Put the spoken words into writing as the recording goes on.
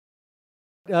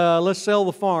Let's sell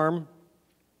the farm.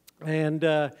 And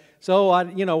obviously,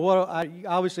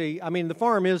 I mean, the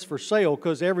farm is for sale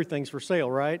because everything's for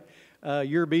sale, right?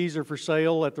 Your bees are for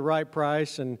sale at the right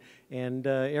price and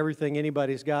everything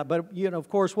anybody's got. But, of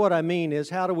course, what I mean is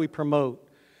how do we promote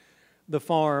the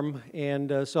farm?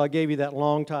 And so I gave you that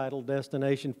long title,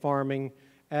 Destination Farming,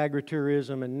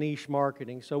 Agritourism, and Niche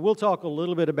Marketing. So we'll talk a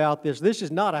little bit about this. This is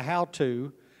not a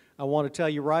how-to. I want to tell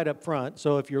you right up front.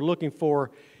 So if you're looking for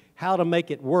how to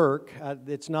make it work,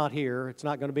 it's not here. It's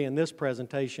not going to be in this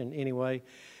presentation anyway.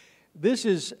 This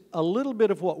is a little bit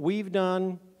of what we've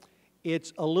done.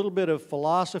 It's a little bit of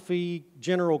philosophy,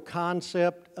 general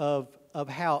concept of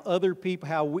how other people,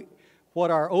 what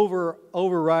our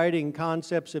overriding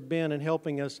concepts have been in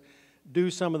helping us do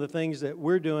some of the things that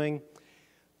we're doing,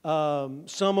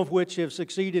 some of which have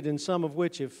succeeded and some of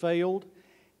which have failed.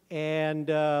 And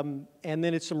then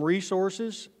it's some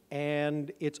resources.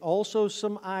 And it's also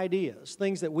some ideas,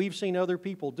 things that we've seen other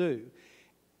people do.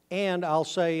 And I'll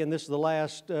say, and this is the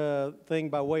last thing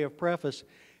by way of preface,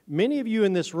 many of you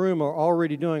in this room are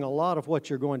already doing a lot of what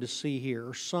you're going to see here,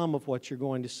 or some of what you're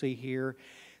going to see here.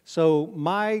 So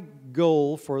my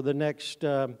goal for the next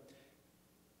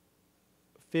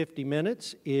 50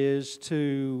 minutes is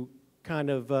to kind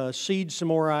of seed some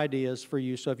more ideas for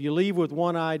you. So if you leave with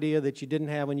one idea that you didn't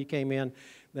have when you came in,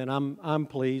 then I'm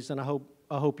pleased, and I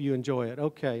hope you enjoy it.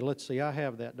 Okay, let's see. I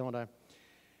have that, don't I?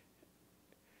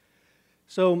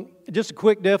 So just a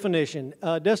quick definition.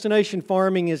 Destination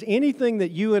farming is anything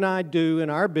that you and I do in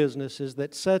our businesses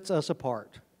that sets us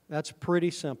apart. That's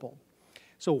pretty simple.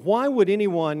 So why would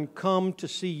anyone come to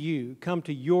see you, come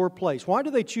to your place? Why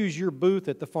do they choose your booth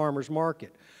at the farmer's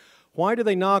market? Why do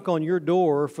they knock on your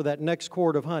door for that next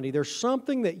quart of honey? There's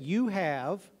something that you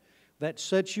have that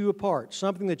sets you apart,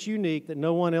 something that's unique that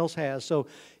no one else has. So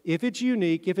if it's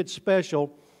unique, if it's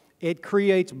special, it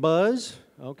creates buzz.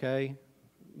 Okay,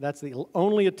 that's the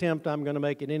only attempt I'm going to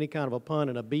make at any kind of a pun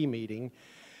in a bee meeting.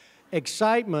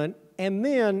 Excitement, and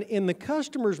then in the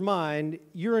customer's mind,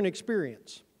 you're an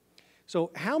experience.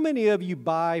 So how many of you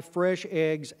buy fresh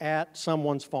eggs at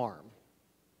someone's farm?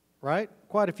 Right?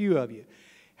 Quite a few of you.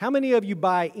 How many of you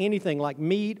buy anything like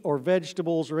meat or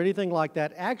vegetables or anything like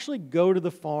that, actually go to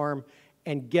the farm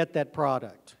and get that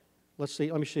product? Let's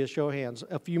see, let me see a show of hands.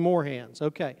 A few more hands.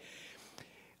 Okay.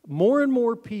 More and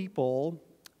more people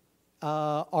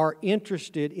are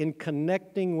interested in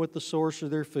connecting with the source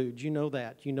of their food. You know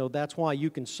that. You know that's why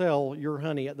you can sell your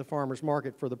honey at the farmer's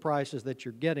market for the prices that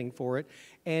you're getting for it.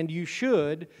 And you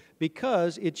should,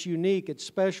 because it's unique, it's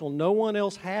special. No one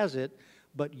else has it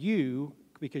but you,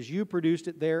 because you produced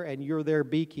it there and you're their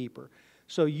beekeeper.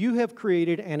 So you have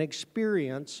created an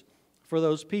experience for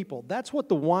those people. That's what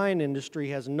the wine industry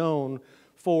has known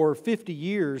for 50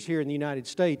 years here in the United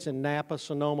States, in Napa,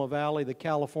 Sonoma Valley, the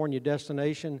California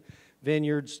destination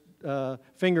vineyards,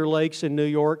 Finger Lakes in New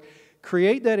York.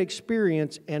 Create that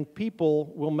experience and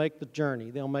people will make the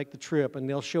journey. They'll make the trip and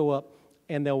they'll show up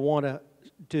and they'll want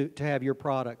to have your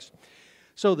products.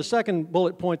 So the second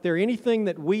bullet point there, anything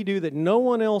that we do that no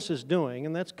one else is doing,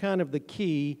 and that's kind of the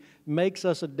key, makes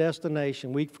us a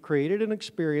destination. We've created an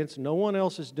experience. No one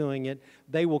else is doing it.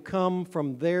 They will come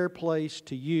from their place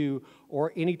to you,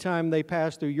 or anytime they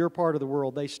pass through your part of the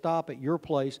world, they stop at your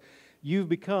place. You've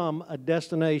become a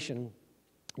destination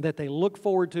that they look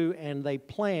forward to and they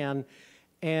plan.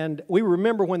 And we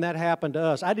remember when that happened to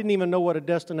us. I didn't even know what a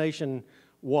destination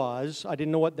was. I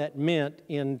didn't know what that meant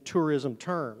in tourism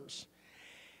terms.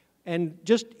 And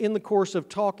just in the course of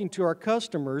talking to our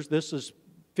customers, this is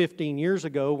 15 years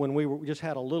ago when we just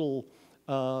had a little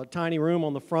tiny room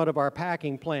on the front of our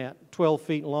packing plant, 12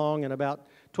 feet long and about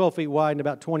 12 feet wide and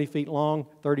about 20 feet long,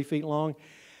 30 feet long.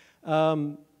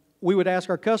 We would ask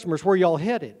our customers, where y'all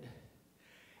headed?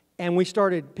 And we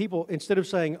started, people, instead of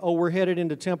saying, oh, we're headed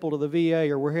into Temple to the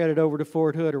VA, or we're headed over to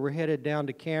Fort Hood, or we're headed down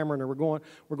to Cameron, or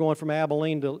we're going from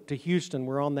Abilene to Houston,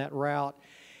 we're on that route.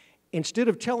 Instead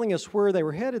of telling us where they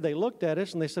were headed, they looked at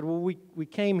us and they said, well, we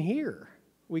came here.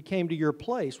 We came to your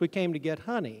place. We came to get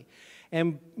honey.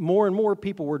 And more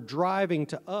people were driving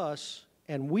to us,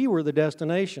 and we were the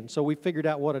destination. So we figured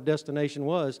out what a destination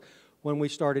was when we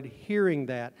started hearing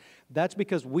that. That's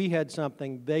because we had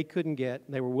something they couldn't get,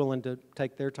 and they were willing to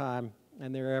take their time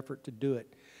and their effort to do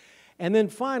it. And then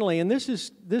finally, and this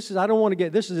is I don't want to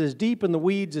get, this is as deep in the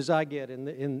weeds as I get,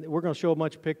 and we're going to show a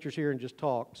bunch of pictures here and just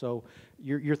talk. So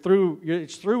you're through.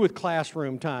 It's through with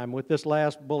classroom time with this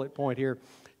last bullet point here,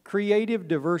 creative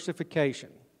diversification.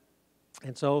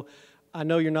 And so I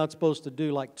know you're not supposed to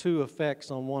do like two effects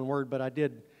on one word, but I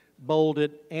did bold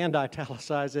it and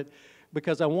italicize it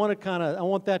because I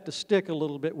want that to stick a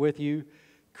little bit with you.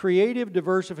 Creative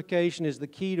diversification is the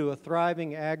key to a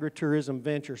thriving agritourism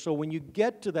venture. So when you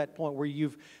get to that point where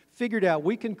you've figured out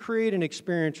we can create an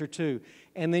experience or two,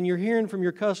 and then you're hearing from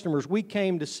your customers, we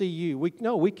came to see you.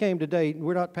 We came today,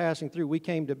 we're not passing through, we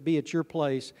came to be at your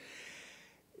place.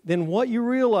 Then what you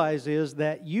realize is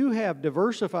that you have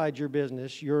diversified your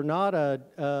business. You're not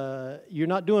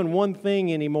doing one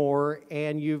thing anymore,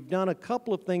 and you've done a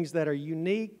couple of things that are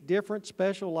unique, different,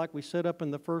 special, like we set up in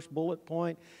the first bullet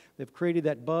point. They've created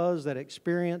that buzz, that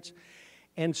experience.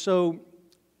 And so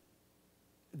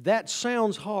that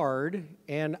sounds hard,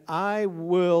 and I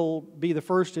will be the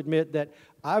first to admit that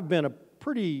I've been a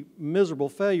pretty miserable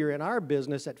failure in our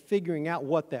business at figuring out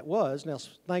what that was. Now,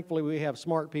 thankfully, we have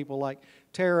smart people like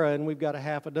Tara, and we've got a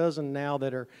half a dozen now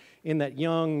that are in that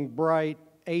young, bright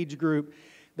age group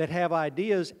that have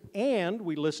ideas, and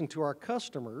we listen to our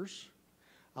customers.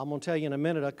 I'm going to tell you in a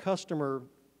minute a customer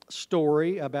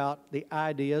story about the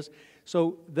ideas.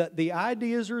 So the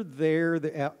ideas are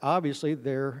there. Obviously,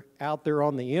 they're out there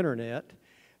on the internet.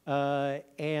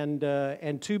 And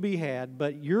to be had,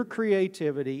 but your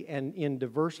creativity and in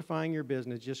diversifying your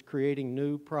business, just creating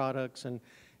new products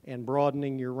and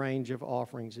broadening your range of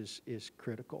offerings is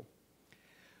critical.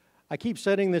 I keep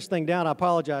setting this thing down. I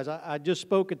apologize. I just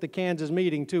spoke at the Kansas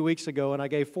meeting 2 weeks ago, and I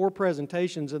gave 4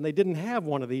 presentations, and they didn't have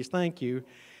one of these. Thank you.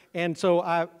 And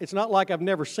so it's not like I've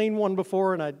never seen one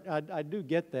before, and I do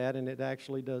get that, and it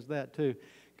actually does that too.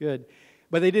 Good.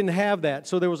 But they didn't have that.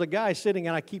 So there was a guy sitting,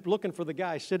 and I keep looking for the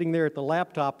guy sitting there at the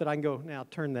laptop that I can go, now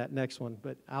turn that next one.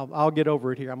 But I'll get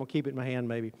over it here. I'm going to keep it in my hand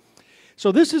maybe.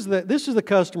 So this is the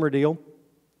customer deal.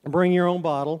 Bring your own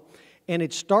bottle. And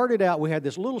it started out, we had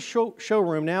this little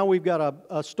showroom. Now we've got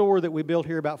a store that we built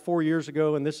here about 4 years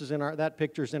ago, and this is that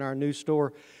picture's in our new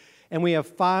store. And we have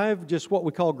 5 just what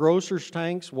we call grocer's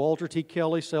tanks. Walter T.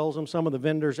 Kelly sells them. Some of the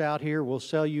vendors out here will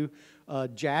sell you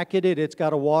jacketed. It's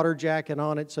got a water jacket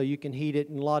on it so you can heat it,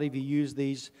 and a lot of you use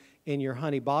these in your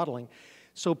honey bottling.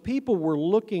 So people were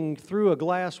looking through a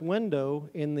glass window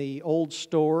in the old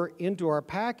store into our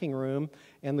packing room,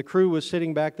 and the crew was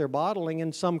sitting back there bottling,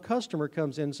 and some customer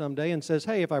comes in someday and says,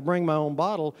 hey, if I bring my own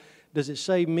bottle, does it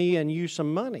save me and you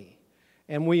some money?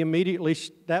 And we immediately,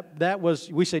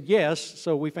 we said yes,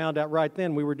 so we found out right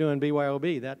then we were doing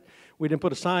BYOB. We didn't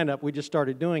put a sign up, we just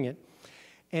started doing it.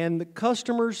 And the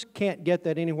customers can't get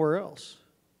that anywhere else.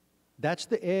 That's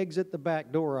the eggs at the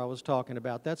back door I was talking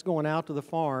about. That's going out to the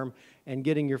farm and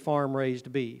getting your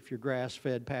farm-raised beef, your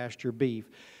grass-fed pasture beef,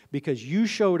 because you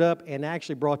showed up and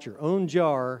actually brought your own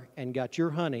jar and got your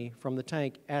honey from the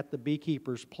tank at the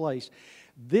beekeeper's place.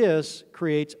 This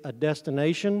creates a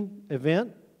destination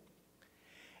event,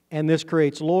 and this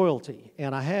creates loyalty.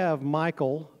 And I have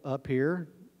Michael up here,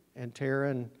 and Tara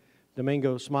and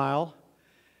Domingo smile,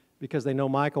 because they know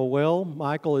Michael well.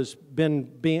 Michael has been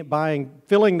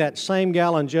filling that same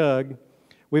gallon jug.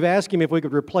 We've asked him if we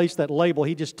could replace that label.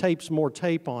 He just tapes more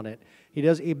tape on it.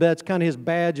 That's kind of his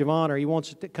badge of honor. He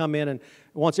wants to come in and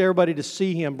wants everybody to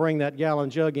see him bring that gallon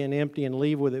jug in empty and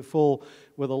leave with it full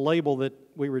with a label that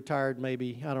we retired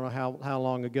maybe, I don't know how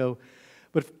long ago.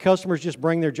 But customers just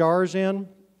bring their jars in,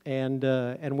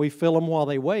 and we fill them while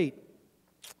they wait.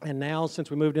 And now, since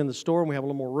we moved in the store and we have a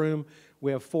little more room,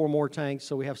 we have 4 more tanks,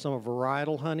 so we have some of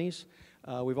varietal honeys.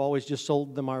 We've always just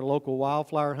sold them our local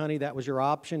wildflower honey. That was your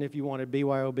option if you wanted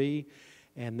BYOB.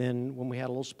 And then when we had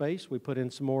a little space, we put in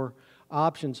some more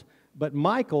options. But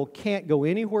Michael can't go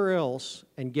anywhere else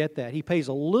and get that. He pays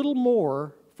a little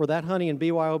more for that honey in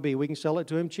BYOB. We can sell it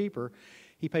to him cheaper.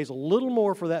 He pays a little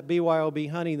more for that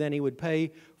BYOB honey than he would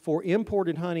pay for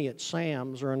imported honey at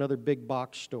Sam's or another big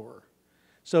box store.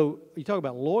 So you talk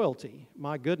about loyalty,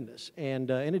 my goodness, and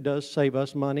it does save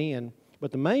us money.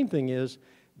 But the main thing is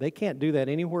they can't do that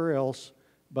anywhere else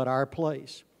but our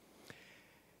place.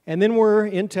 And then we're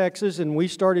in Texas, and we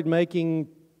started making,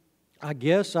 I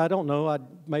guess, I don't know, I'd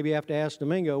maybe have to ask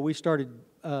Domingo, we started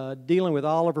dealing with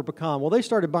Oliver Pecan. Well, they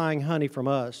started buying honey from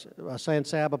us, a San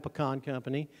Saba pecan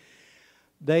company.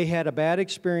 They had a bad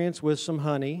experience with some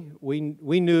honey.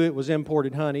 We knew it was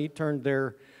imported honey, turned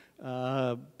their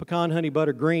pecan honey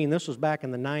butter green. This was back in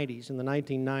the 90s, in the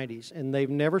 1990s, and they've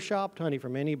never shopped honey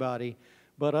from anybody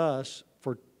but us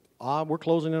for, we're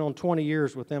closing in on 20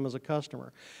 years with them as a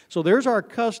customer. So there's our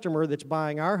customer that's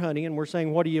buying our honey, and we're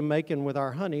saying, what are you making with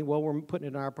our honey? Well, we're putting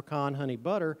it in our pecan honey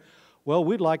butter. Well,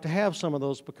 we'd like to have some of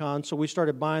those pecans, so we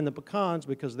started buying the pecans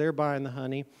because they're buying the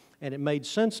honey, and it made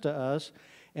sense to us,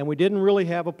 and we didn't really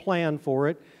have a plan for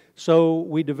it. So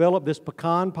we developed this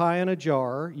pecan pie in a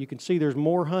jar. You can see there's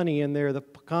more honey in there. The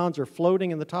pecans are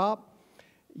floating in the top.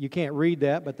 You can't read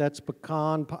that, but that's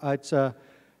pecan. It's a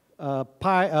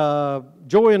pie,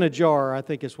 joy in a jar, I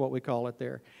think is what we call it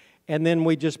there. And then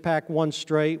we just pack one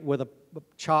straight with a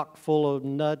chock full of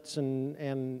nuts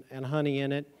and honey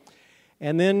in it.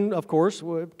 And then, of course,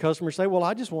 customers say, well,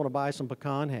 I just want to buy some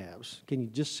pecan halves. Can you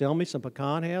just sell me some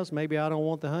pecan halves? Maybe I don't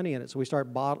want the honey in it. So we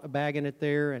start bagging it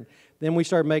there, and then we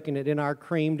start making it in our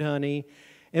creamed honey.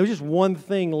 And it was just one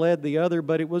thing led the other,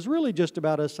 but it was really just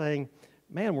about us saying,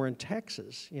 man, we're in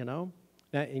Texas, you know.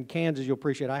 Now, in Kansas, you'll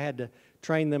appreciate, I had to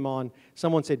train them on,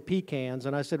 someone said pecans,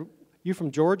 and I said, you from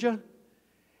Georgia?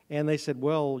 And they said,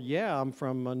 well, yeah, I'm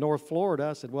from North Florida.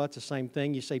 I said, well, it's the same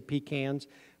thing. You say pecans.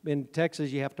 In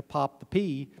Texas, you have to pop the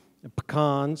P,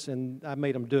 pecans, and I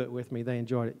made them do it with me. They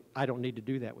enjoyed it. I don't need to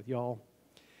do that with y'all.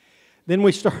 Then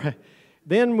we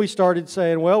started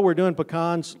saying, well, we're doing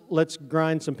pecans. Let's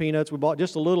grind some peanuts. We bought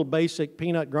just a little basic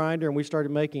peanut grinder, and we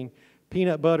started making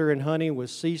peanut butter and honey with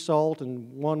sea salt,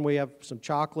 and one we have some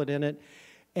chocolate in it.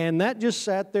 And that just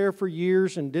sat there for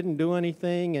years and didn't do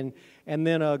anything. And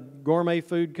then a gourmet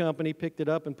food company picked it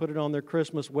up and put it on their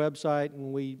Christmas website.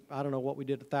 And I don't know what we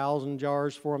did, 1,000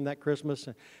 jars for them that Christmas.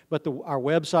 But our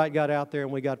website got out there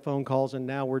and we got phone calls. And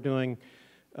now we're doing,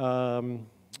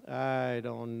 I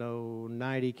don't know,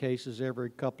 90 cases every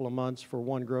couple of months for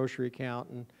one grocery account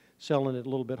and selling it a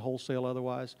little bit wholesale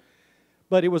otherwise.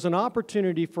 But it was an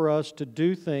opportunity for us to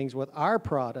do things with our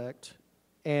product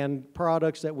and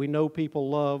products that we know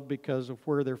people love because of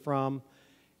where they're from,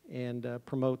 and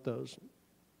promote those.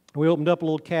 We opened up a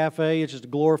little cafe. It's just a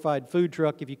glorified food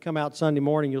truck. If you come out Sunday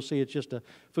morning, you'll see it's just a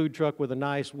food truck with a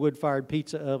nice wood-fired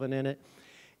pizza oven in it.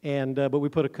 But we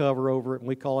put a cover over it, and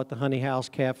we call it the Honey House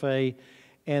Cafe.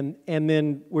 And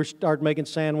then we start making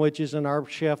sandwiches, and our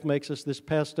chef makes us this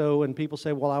pesto, and people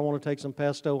say, well, I want to take some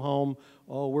pesto home.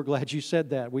 Oh, we're glad you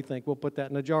said that. We think we'll put that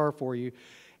in a jar for you.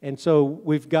 And so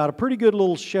we've got a pretty good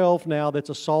little shelf now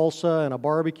that's a salsa and a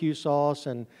barbecue sauce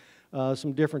and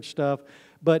some different stuff.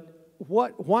 But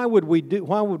why would we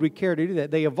care to do that?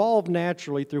 They evolved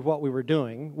naturally through what we were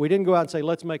doing. We didn't go out and say,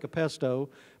 let's make a pesto,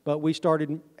 but we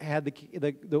had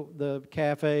the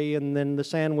cafe, and then the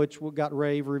sandwich got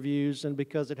rave reviews, and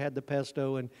because it had the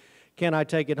pesto, and can I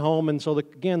take it home? And so,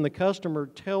 again, the customer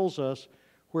tells us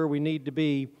where we need to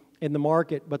be in the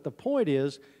market. But the point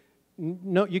is,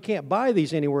 no, you can't buy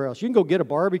these anywhere else. You can go get a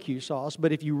barbecue sauce,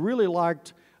 but if you really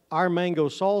liked our mango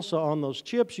salsa on those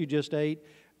chips you just ate,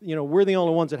 you know, we're the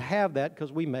only ones that have that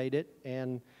because we made it,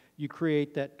 and you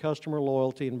create that customer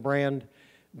loyalty and brand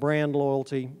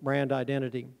loyalty, brand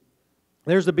identity.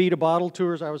 There's the Bee to Bottle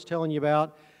tours I was telling you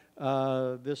about.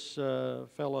 This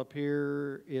fellow up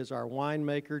here is our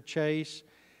winemaker, Chase.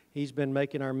 He's been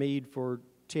making our mead for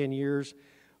 10 years.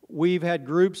 We've had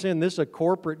groups in. This is a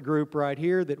corporate group right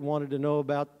here that wanted to know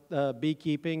about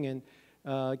beekeeping and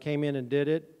came in and did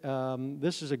it.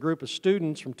 This is a group of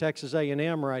students from Texas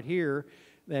A&M right here.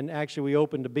 And actually, we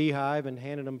opened a beehive and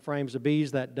handed them frames of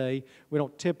bees that day. We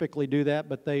don't typically do that,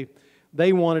 but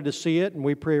they wanted to see it, and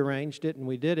we prearranged it, and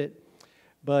we did it.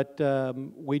 But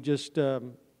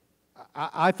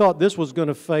I thought this was going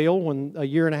to fail when a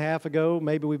year and a half ago,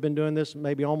 maybe we've been doing this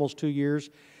maybe almost 2 years,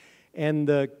 and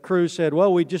the crew said,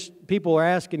 well, people are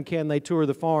asking, can they tour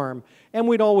the farm? And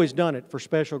we'd always done it for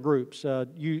special groups,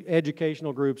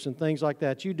 educational groups and things like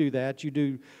that. You do that. You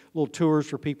do little tours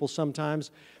for people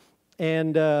sometimes.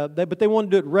 But they want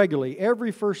to do it regularly,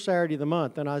 every first Saturday of the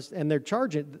month. And they're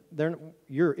charging,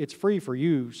 it's free for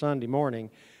you Sunday morning,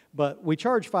 but we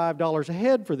charge $5 a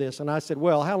head for this. And I said,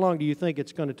 well, how long do you think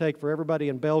it's going to take for everybody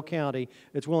in Bell County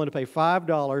that's willing to pay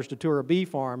 $5 to tour a bee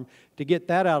farm to get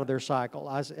that out of their cycle,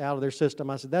 out of their system?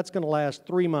 I said, that's going to last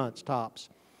 3 months tops.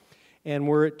 And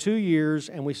we're at 2 years,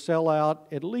 and we sell out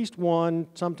at least 1,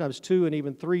 sometimes 2, and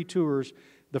even 3 tours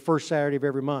the first Saturday of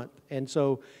every month. And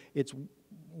so it's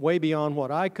way beyond what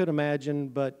I could imagine,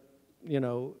 but, you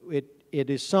know, it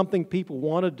is something people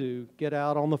want to do, get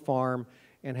out on the farm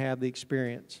and have the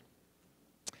experience.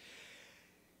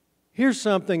 Here's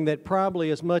something that probably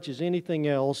as much as anything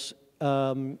else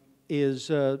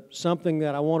is something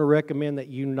that I want to recommend that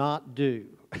you not do.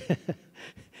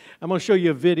 I'm going to show you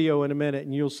a video in a minute,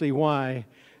 and you'll see why.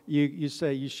 You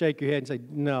shake your head and say,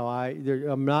 no,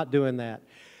 I'm not doing that.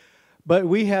 But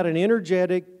we had an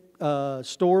energetic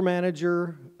store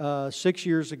manager 6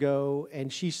 years ago,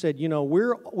 and she said, you know,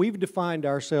 we've defined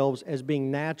ourselves as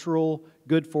being natural,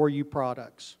 good-for-you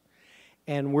products.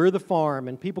 And we're the farm,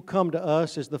 and people come to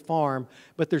us as the farm,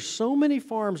 but there's so many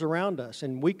farms around us,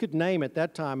 and we could name at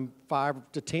that time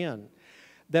 5 to 10,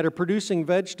 that are producing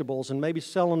vegetables and maybe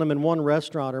selling them in one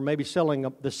restaurant, or maybe selling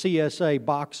the CSA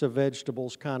box of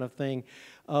vegetables kind of thing,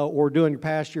 or doing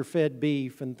pasture-fed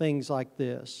beef and things like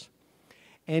this.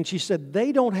 And she said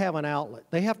they don't have an outlet.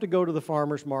 They have to go to the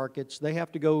farmers markets. They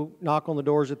have to go knock on the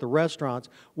doors at the restaurants.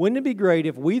 Wouldn't it be great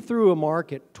if we threw a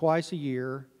market twice a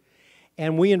year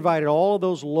and we invited all of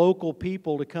those local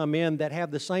people to come in that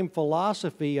have the same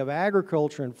philosophy of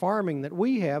agriculture and farming that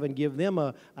we have, and give them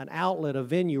an outlet, a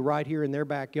venue right here in their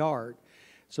backyard?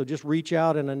 So just reach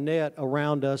out in a net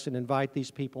around us and invite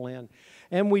these people in.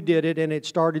 And we did it, and it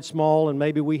started small, and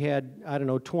maybe we had, I don't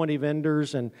know, 20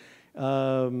 vendors. And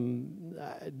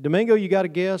Domingo, you got to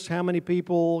guess how many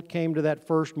people came to that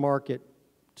first market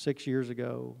 6 years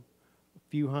ago? A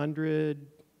few hundred,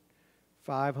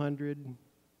 500?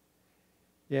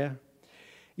 Yeah.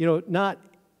 It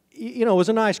was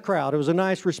a nice crowd. It was a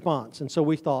nice response. And so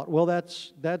we thought, well,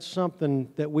 that's something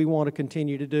that we want to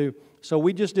continue to do. So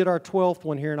we just did our 12th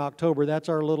one here in October. That's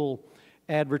our little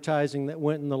advertising that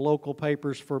went in the local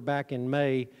papers for back in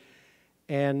May.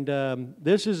 And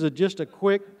this is just a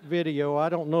quick video. I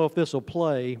don't know if this will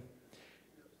play.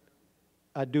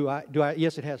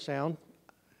 Yes, it has sound.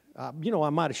 I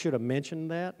might have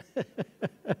mentioned that.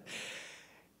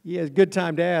 Yeah, it's a good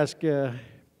time to ask.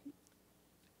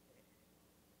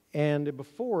 And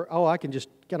before,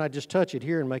 can I just touch it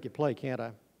here and make it play, can't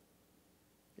I?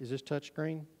 Is this touch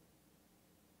screen?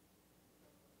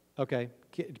 Okay,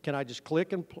 can I just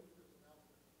click and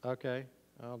okay,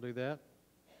 I'll do that.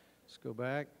 Let's go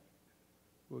back.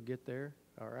 We'll get there.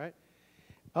 All right.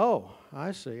 Oh,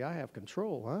 I see. I have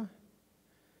control, huh?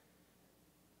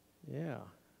 Yeah.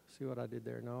 See what I did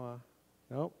there?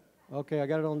 Nope. Okay, I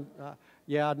got it on.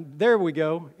 Yeah, there we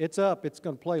go. It's up. It's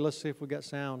going to play. Let's see if we got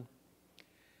sound.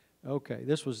 Okay,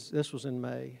 this was in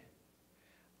May.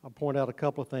 I'll point out a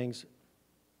couple of things.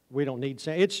 We don't need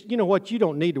sound. It's, you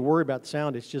don't need to worry about the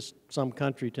sound. It's just some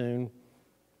country tune.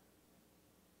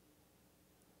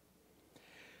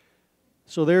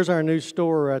 So there's our new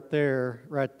store right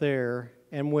there.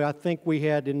 And I think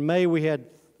in May we had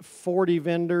 40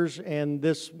 vendors, and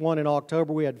this one in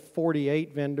October we had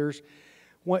 48 vendors.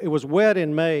 It was wet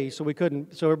in May, so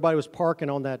everybody was parking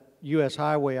on that U.S.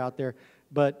 highway out there.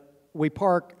 But we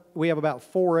have about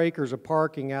 4 acres of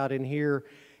parking out in here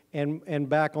and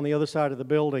back on the other side of the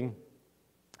building.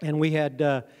 And we had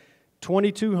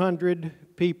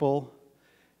 2,200 people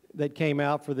that came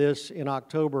out for this in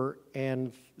October,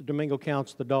 and Domingo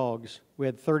counts the dogs. We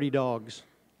had 30 dogs.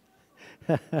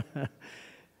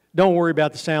 Don't worry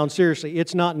about the sound. Seriously,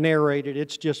 it's not narrated.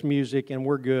 It's just music, and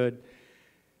we're good.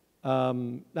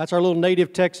 That's our little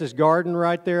native Texas garden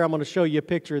right there. I'm going to show you a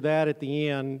picture of that at the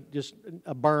end, just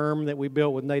a berm that we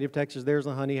built with native Texas. There's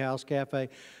the Honey House Cafe.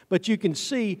 But you can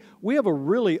see we have a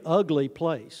really ugly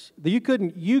place. You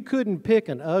couldn't pick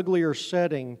an uglier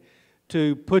setting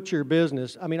to put your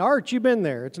business. I mean, Art, you've been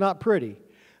there. It's not pretty.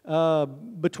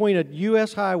 Between a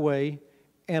U.S. highway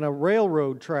and a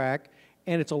railroad track,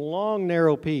 and it's a long,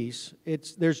 narrow piece.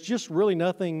 There's just really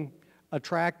nothing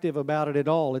attractive about it at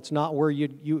all. It's not where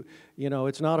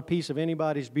it's not a piece of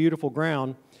anybody's beautiful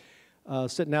ground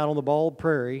sitting out on the bald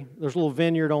prairie. There's a little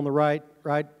vineyard on the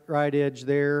right edge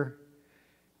there,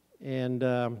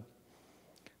 and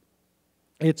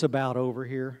it's about over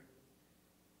here.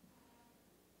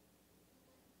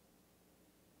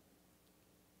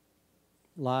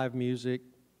 Live music,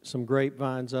 some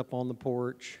grapevines up on the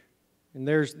porch, and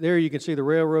there you can see the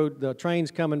railroad, the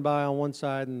trains coming by on one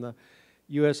side, and the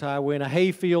U.S. highway, and a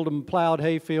hayfield, and plowed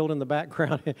hayfield in the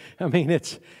background. I mean,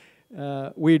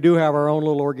 we do have our own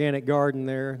little organic garden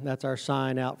there. That's our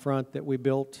sign out front that we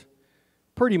built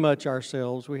pretty much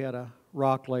ourselves. We had a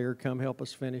rock layer come help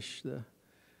us finish the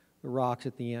rocks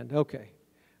at the end. Okay,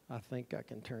 I think I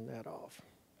can turn that off.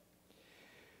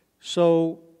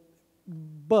 So,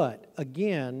 but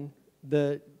again,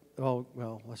 let's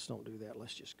don't do that.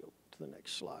 Let's just go to the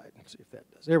next slide and see if that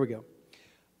does. There we go.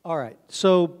 All right,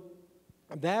 so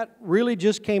that really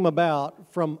just came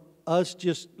about from us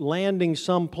just landing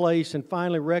someplace and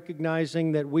finally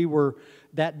recognizing that we were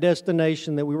that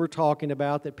destination that we were talking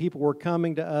about, that people were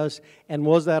coming to us, and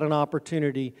was that an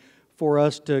opportunity for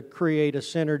us to create a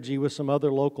synergy with some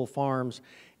other local farms.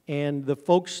 And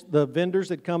the vendors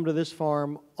that come to this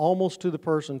farm, almost to the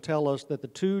person, tell us that the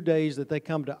 2 days that they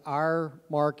come to our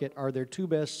market are their 2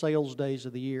 best sales days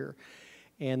of the year.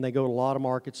 And they go to a lot of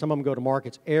markets. Some of them go to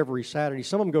markets every Saturday.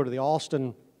 Some of them go to the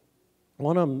Austin.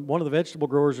 One of the vegetable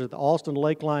growers is at the Austin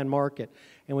Lakeline Market.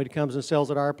 And when he comes and sells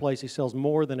at our place, he sells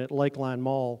more than at Lakeline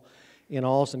Mall in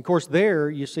Austin. Of course, there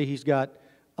you see he's got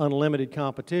unlimited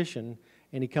competition,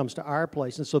 and he comes to our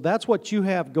place. And so that's what you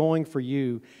have going for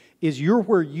you, is you're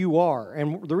where you are.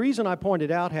 And the reason I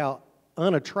pointed out how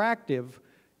unattractive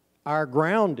our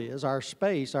ground is, our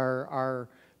space, our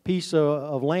piece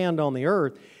of land on the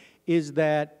earth, is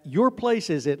that your place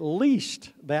is at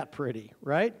least that pretty,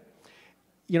 right?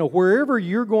 You know, wherever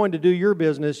you're going to do your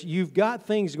business, you've got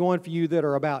things going for you that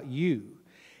are about you.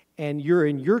 And you're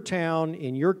in your town,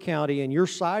 in your county, in your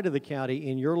side of the county,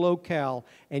 in your locale,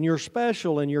 and you're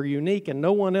special and you're unique, and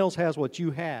no one else has what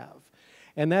you have.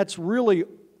 And that's really,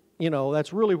 you know,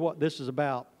 that's really what this is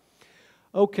about.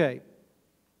 Okay,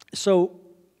 so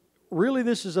really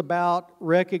this is about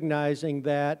recognizing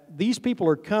that these people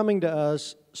are coming to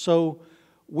us, so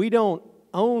we don't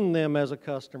own them as a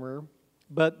customer,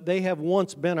 but they have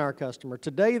once been our customer.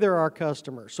 Today they're our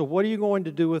customer. So what are you going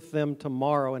to do with them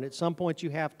tomorrow? And at some point you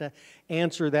have to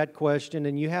answer that question,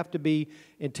 and you have to be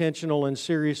intentional and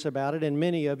serious about it. And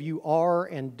many of you are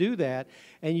and do that.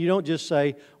 And you don't just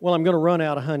say, well, I'm going to run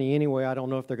out of honey anyway. I don't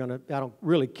know if they're going to, I don't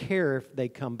really care if they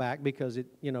come back, because it,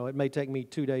 you know, it may take me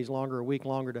 2 days longer, a week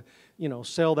longer to, you know,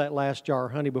 sell that last jar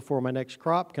of honey before my next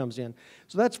crop comes in.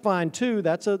 So that's fine too.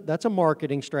 That's a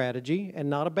marketing strategy, and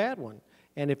not a bad one.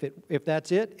 And if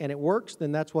that's it and it works,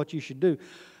 then that's what you should do.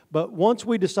 But once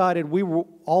we decided, we were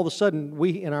all of a sudden,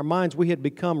 we in our minds, we had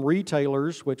become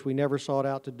retailers, which we never sought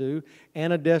out to do,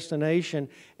 and a destination.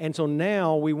 And so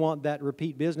now we want that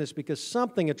repeat business, because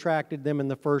something attracted them in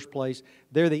the first place.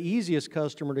 They're the easiest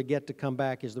customer to get to come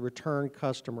back is the return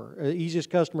customer. The easiest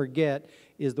customer to get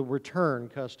is the return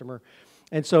customer.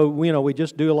 And so, you know, we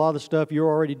just do a lot of the stuff you're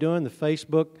already doing, the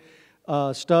Facebook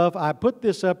stuff. I put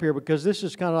this up here because this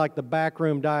is kind of like the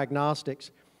backroom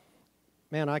diagnostics.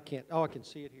 Man, I can't, oh, I can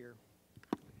see it here.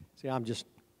 See,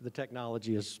 the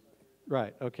technology is,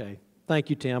 right, okay. Thank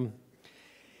you, Tim.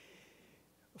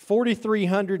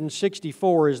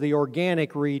 4,364 is the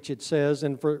organic reach, it says,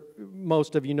 and for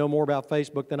most of you know more about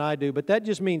Facebook than I do, but that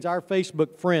just means our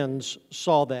Facebook friends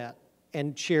saw that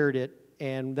and shared it,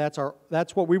 and that's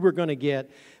what we were going to get.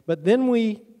 But then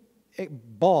we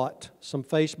bought some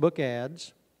Facebook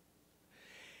ads,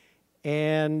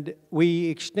 and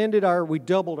we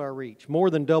doubled our reach, more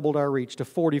than doubled our reach to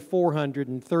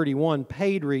 4,431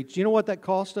 paid reach. You know what that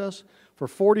cost us? For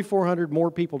 4,400 more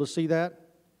people to see that?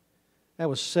 That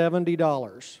was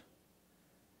 $70.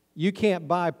 You can't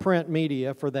buy print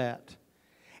media for that.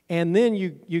 And then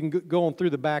you can go on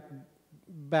through the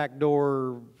back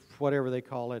door, whatever they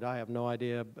call it, I have no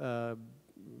idea,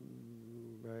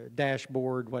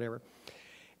 dashboard, whatever.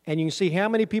 And you can see how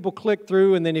many people click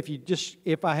through, and then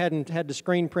if I hadn't had to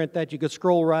screen print that, you could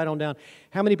scroll right on down.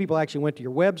 How many people actually went to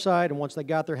your website, and once they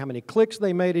got there, how many clicks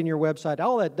they made in your website.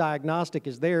 All that diagnostic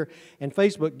is there, and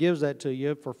Facebook gives that to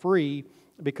you for free,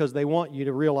 because they want you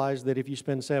to realize that if you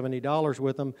spend $70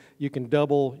 with them, you can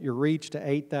double your reach to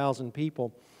 8,000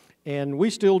 people. And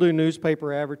we still do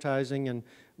newspaper advertising, and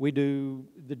we do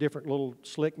the different little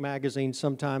slick magazines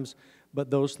sometimes,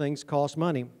 but those things cost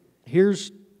money.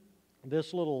 Here's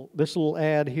this little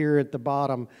ad here at the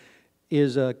bottom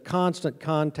is a constant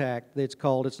contact, it's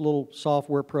called. It's a little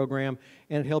software program,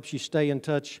 and it helps you stay in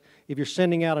touch. If you're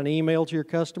sending out an email to your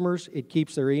customers, it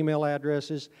keeps their email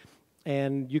addresses,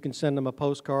 and you can send them a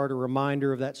postcard, a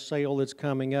reminder of that sale that's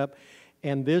coming up.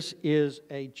 And this is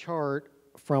a chart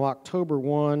from October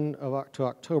 1 to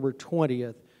October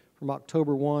 20th, from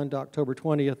October 1 to October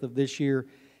 20th of this year,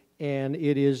 and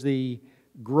it is the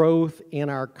growth in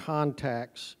our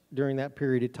contacts during that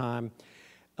period of time.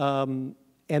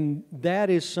 And that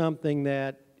is something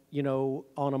that, you know,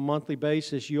 on a monthly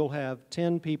basis, you'll have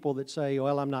 10 people that say,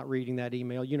 well, I'm not reading that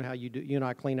email. You know how you do. You and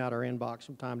I clean out our inbox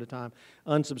from time to time.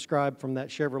 Unsubscribe from that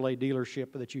Chevrolet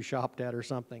dealership that you shopped at or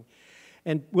something.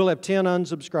 And we'll have 10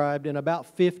 unsubscribed and about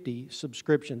 50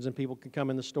 subscriptions, and people can come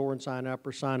in the store and sign up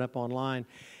or sign up online.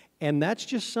 And that's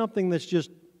just something that's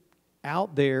just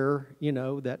out there, you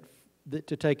know, that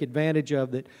to take advantage of,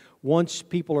 that once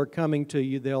people are coming to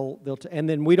you, and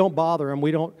then we don't bother them.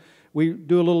 We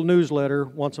do a little newsletter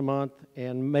once a month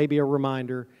and maybe a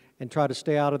reminder, and try to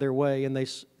stay out of their way, and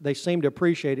they seem to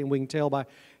appreciate it, and we can tell by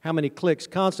how many clicks.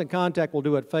 Constant Contact will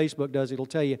do what Facebook does. It'll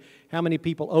tell you how many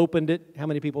people opened it, how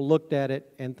many people looked at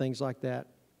it, and things like that.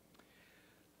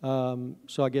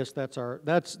 So I guess that's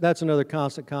another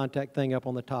Constant Contact thing up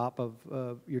on the top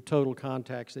of your total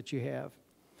contacts that you have.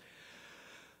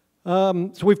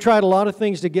 So we've tried a lot of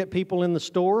things to get people in the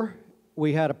store.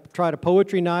 We tried a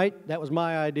poetry night. That was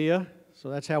my idea, so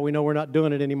that's how we know we're not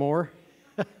doing it anymore.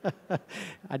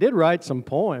 I did write some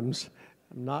poems.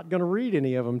 I'm not going to read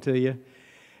any of them to you.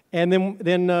 And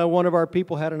then one of our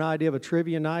people had an idea of a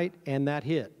trivia night, and that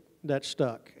hit. That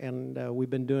stuck. And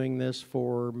we've been doing this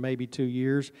for maybe 2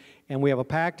 years, and we have a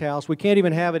packed house. We can't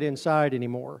even have it inside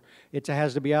anymore. It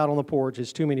has to be out on the porch.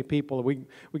 It's too many people. We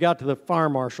got to the fire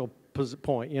marshal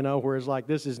point, you know, where it's like,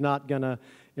 this is not going to,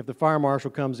 if the fire marshal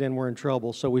comes in, we're in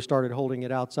trouble. So we started holding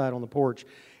it outside on the porch.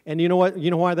 And you know what?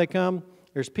 You know why they come?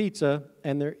 There's pizza,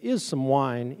 and there is some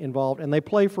wine involved, and they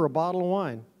play for a bottle of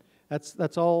wine.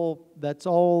 That's all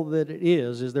that it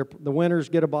is the winners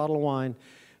get a bottle of wine,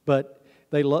 but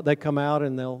they come out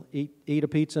and they'll eat a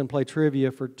pizza and play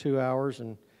trivia for 2 hours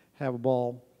and have a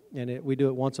ball. And we do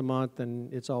it once a month,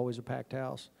 and it's always a packed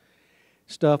house.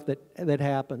 Stuff that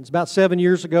happens. About 7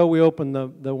 years ago, we opened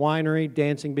the winery,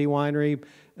 Dancing Bee Winery.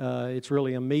 It's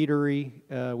really a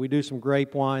meadery. We do some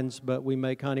grape wines, but we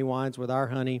make honey wines with our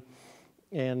honey,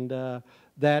 and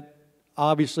that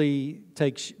obviously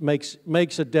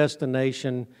makes a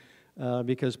destination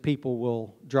because people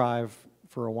will drive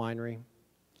for a winery.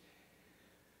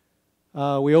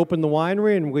 We opened the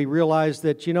winery, and we realized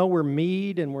that we're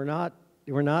Meade, and we're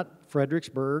not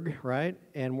Fredericksburg, right?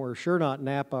 And we're sure not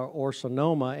Napa or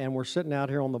Sonoma, and we're sitting out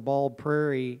here on the bald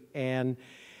prairie, and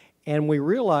we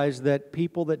realize that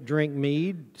people that drink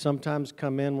mead sometimes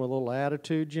come in with a little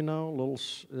attitude,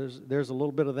 there's a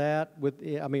little bit of that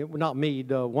not mead,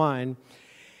 wine.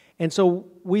 And so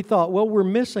we thought, well, we're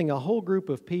missing a whole group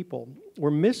of people.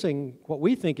 We're missing what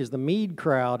we think is the mead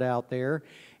crowd out there,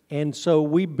 and so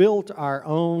we built our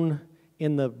own.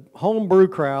 In the home brew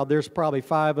crowd, there's probably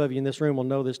 5 of you in this room will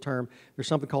know this term. There's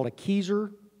something called a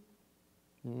keezer.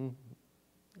 I'm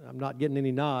not getting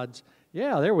any nods.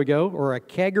 Yeah, there we go. Or a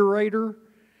kegerator.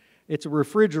 It's a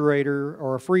refrigerator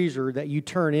or a freezer that you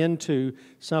turn into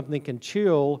something that can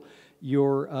chill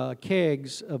your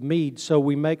kegs of mead. So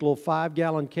we make little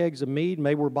 5-gallon kegs of mead.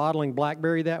 Maybe we're bottling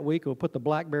blackberry that week. We'll put some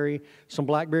blackberry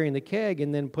in the keg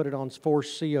and then put it on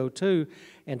forced CO2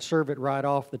 and serve it right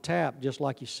off the tap, just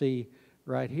like you see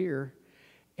right here.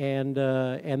 And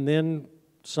then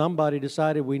somebody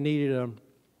decided we needed a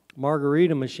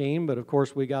margarita machine, but of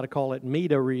course we got to call it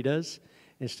meadaritas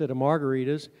instead of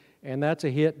margaritas, and that's a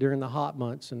hit during the hot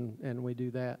months, and we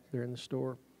do that there in the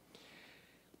store.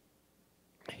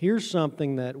 Here's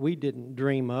something that we didn't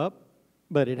dream up,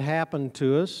 but it happened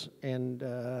to us, and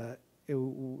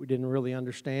we didn't really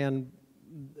understand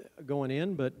going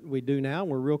in, but we do now.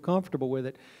 We're real comfortable with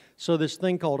it. So this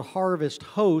thing called Harvest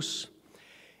Hosts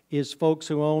is folks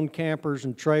who own campers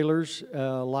and trailers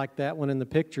like that one in the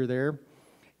picture there.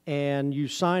 And you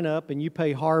sign up and you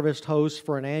pay Harvest Hosts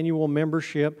for an annual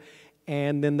membership,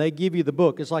 and then they give you the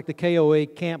book. It's like the KOA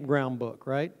campground book,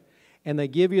 right? And they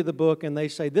give you the book and they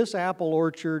say, this apple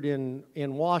orchard in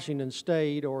Washington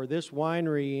State, or this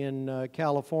winery in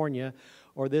California,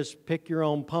 or this pick your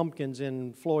own pumpkins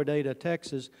in Floydada,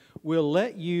 Texas, will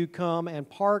let you come and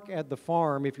park at the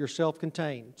farm if you're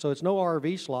self-contained. So it's no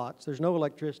RV slots, there's no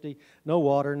electricity, no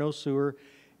water, no sewer,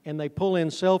 and they pull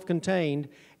in self-contained.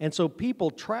 And so people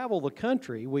travel the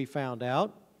country, we found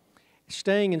out,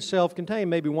 staying in self-contained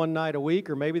maybe one night a week,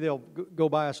 or maybe they'll go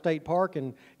by a state park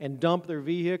and dump their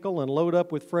vehicle and load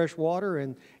up with fresh water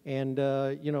and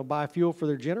buy fuel for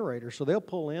their generator. So they'll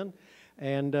pull in,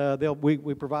 and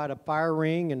we provide a fire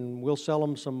ring, and we'll sell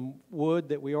them some wood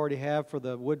that we already have for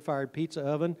the wood-fired pizza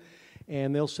oven,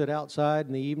 and they'll sit outside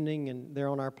in the evening, and they're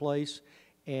on our place.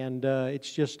 And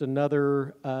it's just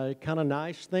another kind of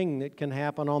nice thing that can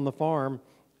happen on the farm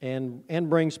and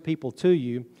brings people to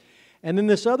you. And then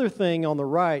this other thing on the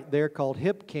right there called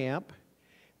Hip Camp,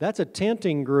 that's a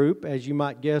tenting group, as you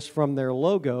might guess from their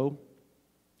logo,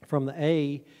 from the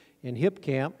A in Hip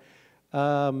Camp.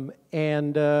 Same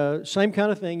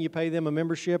kind of thing, you pay them a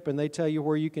membership and they tell you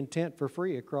where you can tent for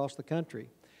free across the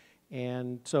country.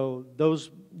 And so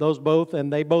those both,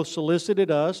 and they both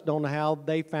solicited us. Don't know how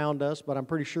they found us, but I'm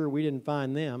pretty sure we didn't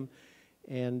find them.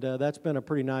 And that's been a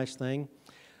pretty nice thing.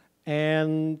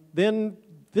 And then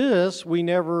this we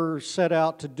never set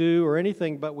out to do or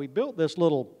anything, but we built this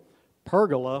little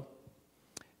pergola.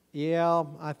 Yeah,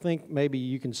 I think maybe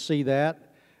you can see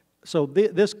that. So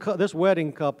this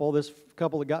wedding couple, this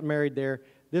couple that got married there,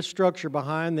 this structure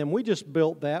behind them, we just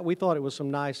built that. We thought it was some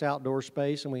nice outdoor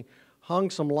space, and we hung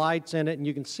some lights in it, and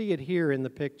you can see it here in the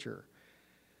picture.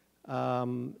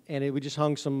 We just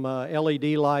hung some LED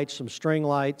lights, some string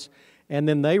lights, and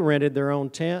then they rented their own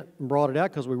tent and brought it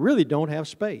out because we really don't have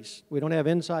space. We don't have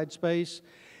inside space,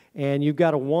 and you've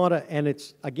got to want to, and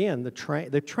it's, again, the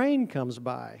train comes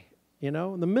by, in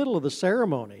the middle of the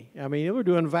ceremony. I mean, we're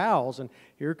doing vows, and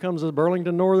here comes the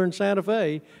Burlington Northern Santa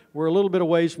Fe. We're a little bit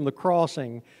away from the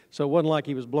crossing, so it wasn't like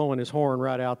he was blowing his horn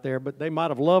right out there, but they might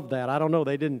have loved that. I don't know.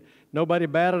 They didn't. Nobody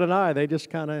batted an eye. They just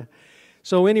kind of.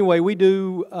 So anyway, we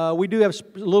do have a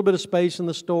little bit of space in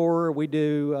the store. We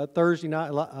do Thursday night.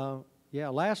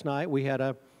 Last night we had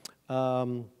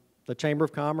the Chamber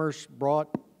of Commerce brought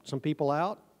some people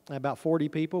out, about 40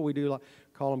 people. We do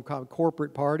call them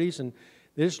corporate parties, and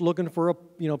they're just looking for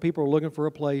people are looking for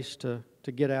a place to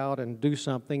get out and do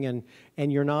something,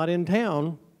 and you're not in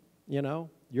town, you know,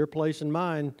 your place and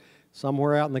mine,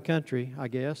 somewhere out in the country, I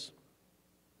guess.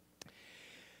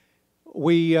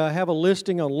 We have a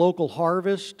listing on Local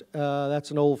Harvest.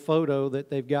 That's an old photo that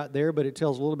they've got there, but it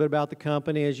tells a little bit about the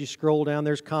company. As you scroll down,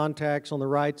 there's contacts on the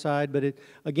right side, but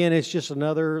again, it's just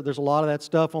there's a lot of that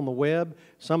stuff on the web.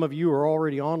 Some of you are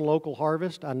already on Local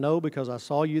Harvest. I know because I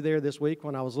saw you there this week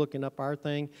when I was looking up our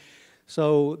thing.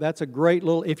 So that's a great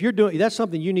little, that's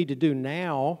something you need to do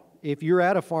now. If you're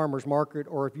at a farmer's market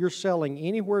or if you're selling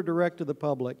anywhere direct to the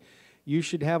public, you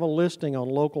should have a listing on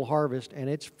Local Harvest, and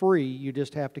it's free. You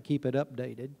just have to keep it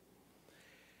updated.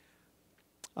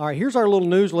 All right, here's our little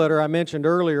newsletter I mentioned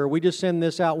earlier. We just send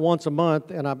this out once a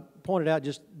month, and I pointed out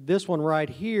just this one right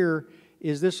here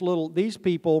is these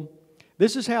people,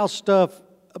 this is how stuff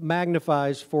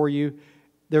magnifies for you.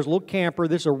 There's a little camper.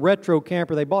 This is a retro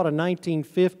camper. They bought a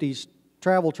 1950s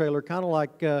travel trailer, kind of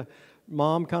like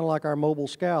Mom, kind of like our Mobile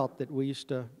Scout that we used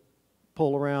to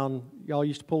pull around. Y'all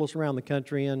used to pull us around the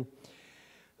country in.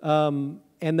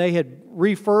 And they had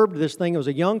refurbed this thing. It was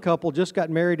a young couple, just got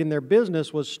married, and their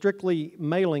business was strictly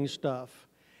mailing stuff.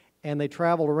 And they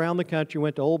traveled around the country,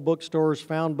 went to old bookstores,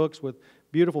 found books with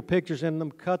beautiful pictures in them,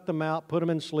 cut them out, put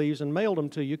them in sleeves, and mailed them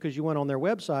to you because you went on their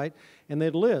website and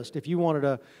they'd list. If you wanted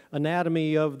an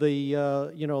anatomy of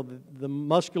the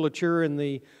musculature in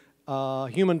the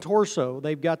human torso,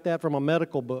 they've got that from a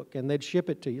medical book, and they'd ship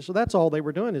it to you. So that's all they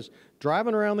were doing, is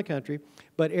driving around the country.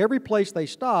 But every place they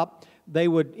stopped, they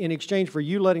would, in exchange for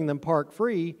you letting them park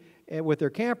free with their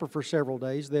camper for several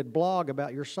days, they'd blog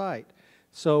about your site.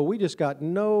 So we just got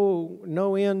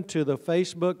no end to the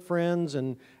Facebook friends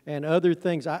and other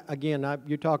things.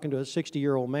 You're talking to a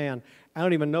 60-year-old man. I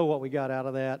don't even know what we got out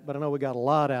of that, but I know we got a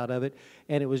lot out of it.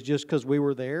 And it was just because we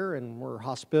were there and we're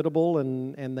hospitable,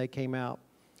 and they came out.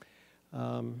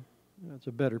 That's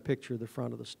a better picture of the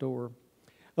front of the store.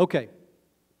 Okay,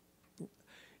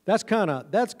 that's kind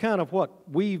of what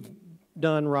we've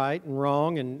done right and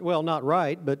wrong, and well, not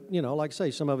right, but like I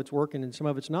say, some of it's working and some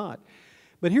of it's not.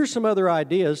 But here's some other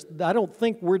ideas. I don't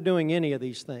think we're doing any of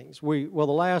these things. The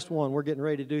last one, we're getting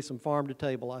ready to do some farm to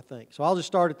table, I think. So I'll just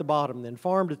start at the bottom then.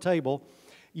 Farm to table.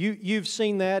 You've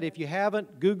seen that. If you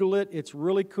haven't, Google it. It's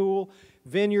really cool.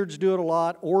 Vineyards do it a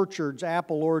lot. Orchards,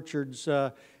 apple orchards,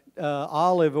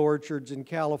 olive orchards in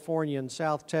California and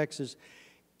South Texas.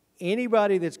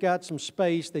 Anybody that's got some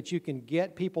space that you can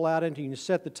get people out into, you can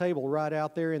set the table right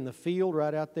out there in the field,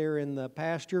 right out there in the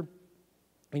pasture,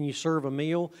 and you serve a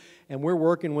meal. And we're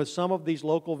working with some of these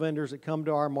local vendors that come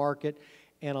to our market,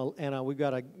 and we've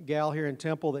got a gal here in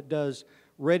Temple that does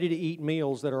ready-to-eat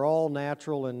meals that are all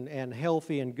natural and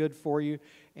healthy and good for you,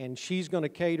 and she's going to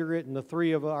cater it, and the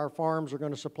three of our farms are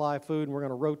going to supply food, and we're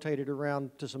going to rotate it around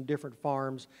to some different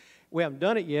farms. We haven't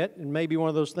done it yet, and maybe one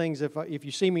of those things, if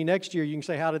you see me next year, you can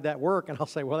say, how did that work? And I'll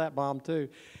say, well, that bombed too.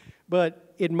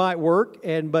 But it might work,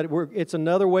 but it's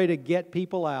another way to get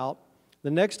people out.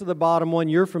 The next to the bottom one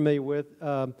you're familiar with,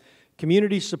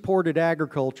 community-supported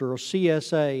agriculture, or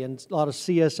CSA, and a lot of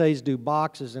CSAs do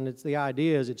boxes, and the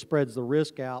idea is it spreads the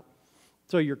risk out.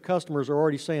 So your customers are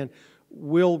already saying,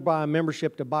 we'll buy a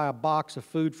membership to buy a box of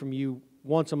food from you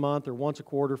once a month or once a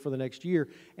quarter for the next year,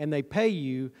 and they pay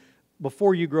you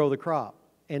before you grow the crop.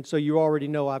 And so you already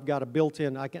know I've got a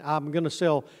built-in, I'm going to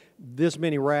sell this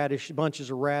many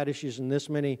bunches of radishes and this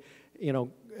many,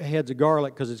 heads of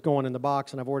garlic because it's going in the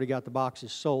box, and I've already got the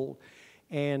boxes sold.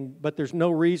 But there's no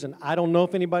reason. I don't know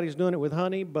if anybody's doing it with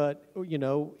honey, but,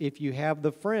 if you have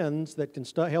the friends that can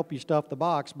help you stuff the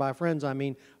box, by friends I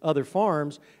mean other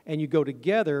farms, and you go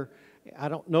together, I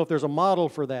don't know if there's a model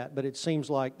for that, but it seems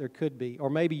like there could be. Or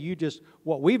maybe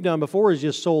what we've done before is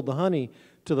just sold the honey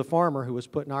to the farmer who was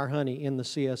putting our honey in the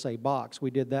CSA box. We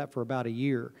did that for about a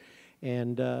year,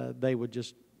 and they would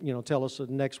just, tell us that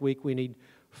next week we need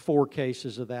 4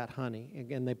 cases of that honey.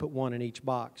 Again, they put 1 in each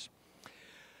box.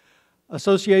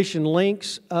 Association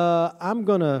links, I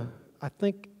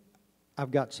think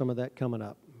I've got some of that coming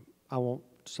up. I won't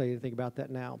say anything about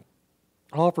that now.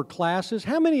 Offer classes.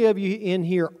 How many of you in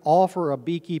here offer a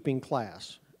beekeeping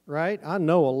class, right? I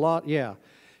know a lot, yeah.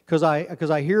 Because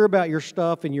I hear about your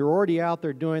stuff, and you're already out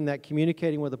there doing that,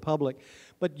 communicating with the public.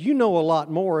 But you know a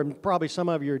lot more, and probably some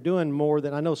of you are doing more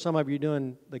than I know some of you are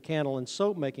doing the candle and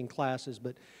soap making classes.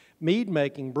 But mead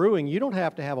making, brewing, you don't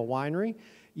have to have a winery.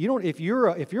 If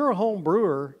you're a home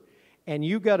brewer and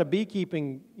you've got a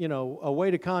beekeeping, a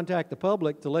way to contact the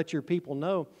public to let your people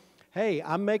know, hey,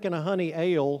 I'm making a honey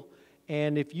ale,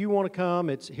 and if you want to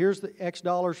come, here's the X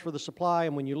dollars for the supply,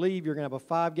 and when you leave, you're going to have a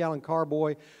 5-gallon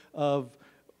carboy of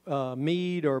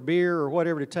mead or beer or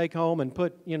whatever to take home and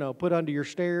put under your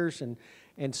stairs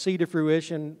and see to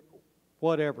fruition.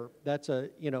 whatever. That's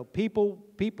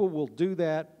people will do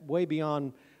that way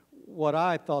beyond what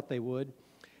I thought they would.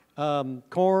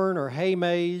 Corn or hay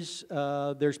maize,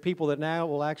 there's people that now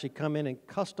will actually come in and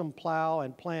custom plow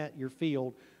and plant your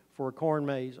field for a corn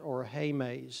maze or a hay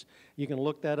maize. You can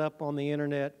look that up on the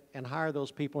internet and hire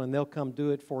those people, and they'll come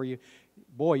do it for you.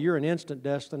 Boy, you're an instant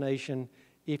destination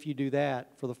if you do that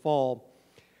for the fall.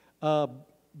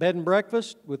 Bed and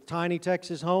breakfast with Tiny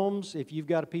Texas Homes. If you've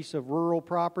got a piece of rural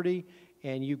property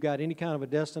and you've got any kind of a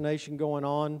destination going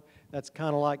on, that's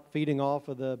kind of like feeding off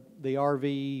of the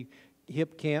RV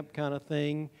hip camp kind of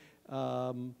thing,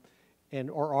 or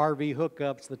RV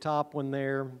hookups. The top one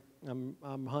there,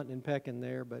 I'm hunting and pecking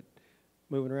there, but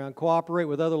moving around. Cooperate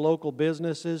with other local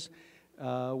businesses.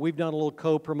 We've done a little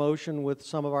co-promotion with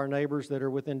some of our neighbors that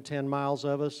are within 10 miles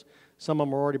of us. Some of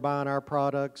them are already buying our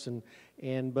products,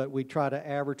 but we try to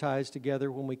advertise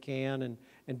together when we can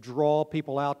and draw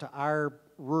people out to our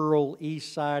rural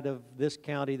east side of this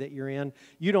county that you're in.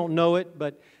 You don't know it,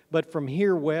 but from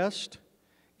here west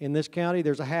in this county,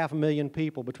 there's 500,000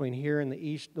 people between here and the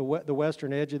east, the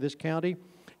western edge of this county.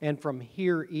 And from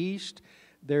here east,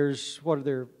 there's,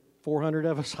 400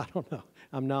 of us? I don't know.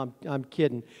 I'm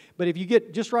kidding. But if you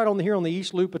get just right here on the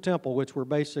east loop of Temple, which we're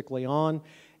basically on,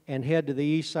 and head to the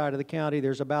east side of the county,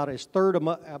 there's about a third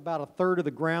of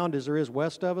the ground as there is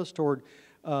west of us toward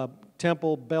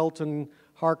Temple, Belton,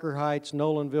 Harker Heights,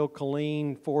 Nolanville,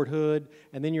 Killeen, Fort Hood,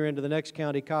 and then you're into the next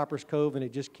county, Coppers Cove, and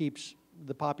it just keeps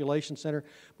the population center.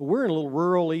 But we're in a little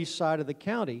rural east side of the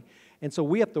county, and so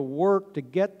we have to work to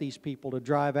get these people to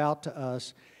drive out to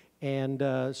us. And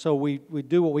so we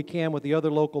do what we can with the other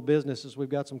local businesses. We've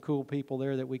got some cool people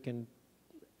there that we can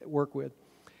work with.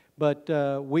 But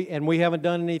we haven't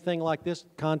done anything like this,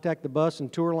 contact the bus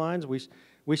and tour lines. We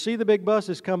see the big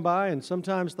buses come by, and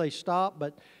sometimes they stop,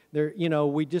 but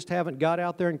we just haven't got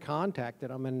out there and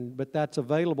contacted them. But that's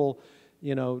available,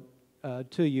 to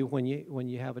you when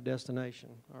you have a destination.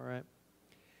 All right.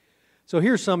 So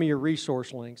here's some of your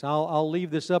resource links. I'll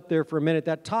leave this up there for a minute.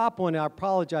 That top one, I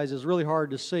apologize, is really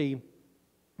hard to see,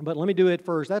 but let me do it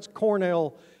first. That's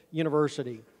Cornell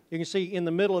University. You can see in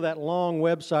the middle of that long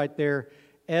website there,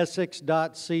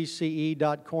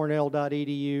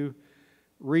 essex.cce.cornell.edu,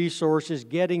 resources,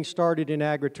 getting started in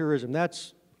agritourism.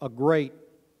 That's a great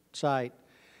site,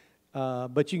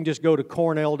 but you can just go to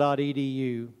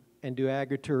cornell.edu and do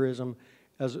agritourism.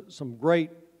 There's some great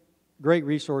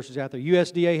resources out there.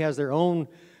 USDA has their own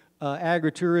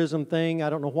agritourism thing.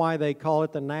 I don't know why they call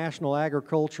it the National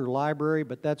Agriculture Library,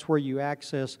 but that's where you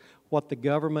access what the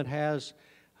government has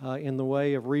in the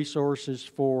way of resources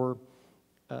for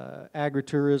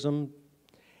agritourism.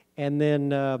 And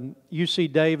then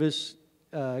UC Davis,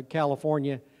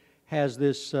 California, has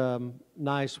this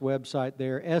nice website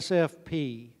there,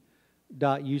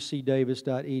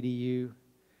 sfp.ucdavis.edu,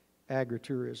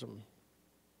 agritourism.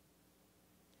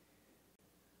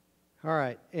 All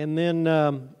right, and then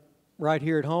right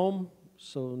here at home,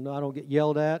 so I don't get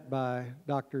yelled at by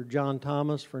Dr. John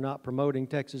Thomas for not promoting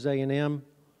Texas A&M.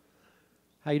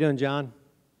 How you doing, John?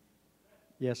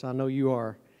 Yes, I know you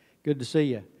are. Good to see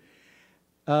you.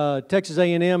 Texas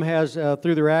A&M has,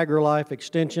 through their AgriLife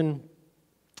extension,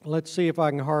 let's see if I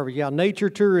can harvest. Yeah,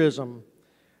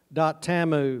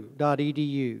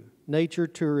 naturetourism.tamu.edu,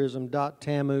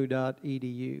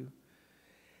 naturetourism.tamu.edu.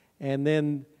 And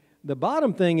then the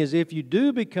bottom thing is if you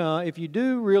do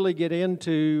really get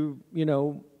into,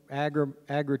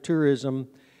 agritourism,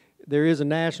 there is a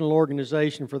national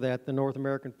organization for that, the North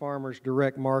American Farmers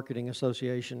Direct Marketing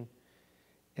Association,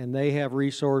 and they have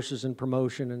resources and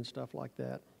promotion and stuff like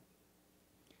that.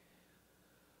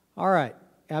 All right,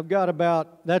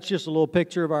 that's just a little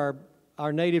picture of our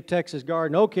native Texas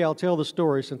garden. Okay, I'll tell the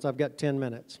story since I've got 10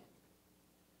 minutes.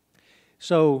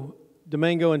 So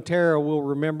Domingo and Tara will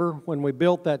remember when we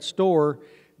built that store,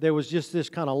 there was just this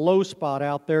kind of low spot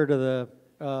out there to the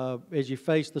as you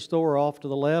face the store off to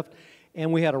the left,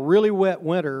 and we had a really wet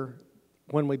winter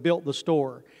when we built the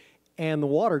store, and the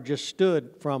water just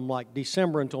stood from like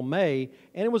December until May,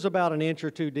 and it was about an inch or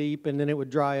two deep, and then it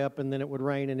would dry up, and then it would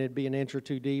rain, and it'd be an inch or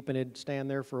two deep, and it'd stand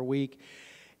there for a week.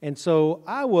 And so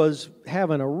I was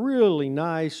having a really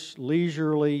nice,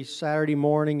 leisurely Saturday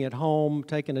morning at home,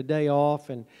 taking a day off,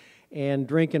 and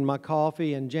drinking my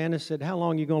coffee, and Janice said, "How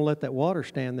long are you going to let that water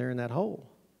stand there in that hole?"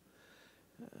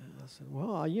 I said,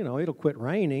 "Well, it'll quit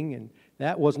raining," and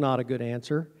that was not a good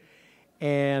answer.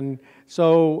 And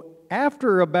so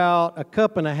after about a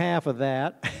cup and a half of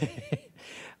that,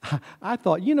 I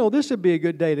thought, this would be a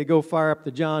good day to go fire up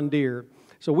the John Deere.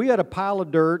 So we had a pile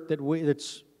of dirt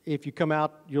that's, if you come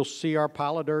out, you'll see our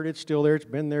pile of dirt. It's still there. It's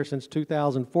been there since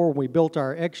 2004 when we built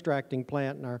our extracting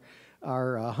plant and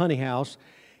honey house,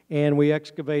 and we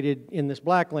excavated in this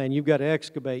black land. You've got to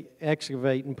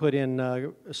excavate and put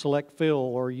in select fill,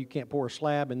 or you can't pour a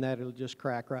slab in that, it'll just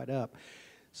crack right up.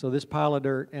 So this pile of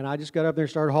dirt, and I just got up there and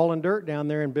started hauling dirt down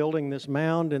there and building this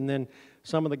mound, and then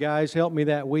some of the guys helped me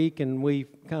that week, and we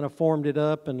kind of formed it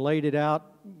up and laid it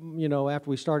out, you know, after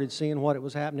we started seeing what it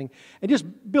was happening, and just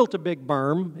built a big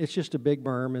berm. It's just a big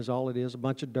berm is all it is, a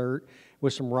bunch of dirt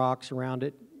with some rocks around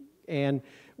it. And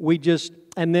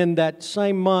and then that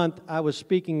same month, I was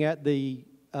speaking at the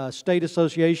State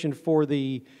Association for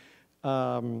the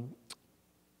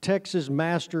Texas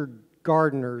Master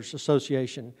Gardeners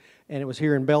Association, and it was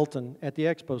here in Belton at the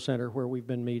Expo Center where we've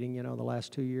been meeting, you know, the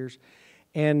last 2 years.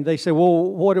 And they said,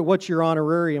 well, what's your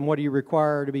honorarium? What do you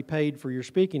require to be paid for your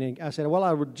speaking? And I said, well,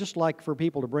 I would just like for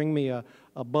people to bring me a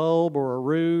bulb or a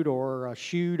root or a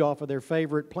shoot off of their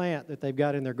favorite plant that they've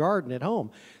got in their garden at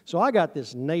home. So I got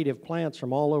this native plants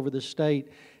from all over the state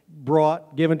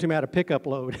given to me at a pickup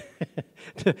load.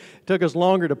 Took us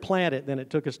longer to plant it than it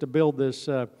took us to build this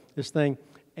thing.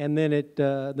 And then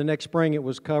the next spring it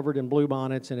was covered in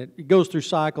bluebonnets, and it goes through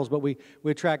cycles, but we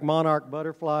attract monarch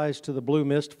butterflies to the blue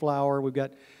mist flower. We've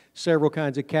got several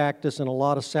kinds of cactus and a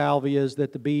lot of salvias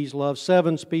that the bees love.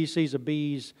 7 species of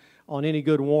bees on any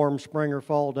good warm spring or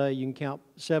fall day. You can count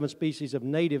 7 species of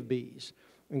native bees,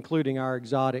 including our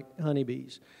exotic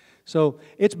honeybees. So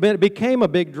it became a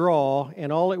big draw,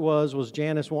 and all it was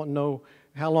Janice wanting to know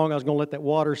how long I was going to let that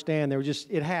water stand there.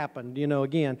 It happened, you know,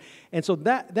 again. And so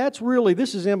that's really,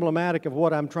 this is emblematic of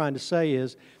what I'm trying to say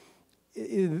is,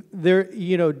 there,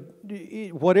 you know,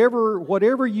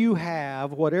 whatever you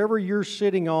have, whatever you're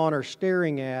sitting on or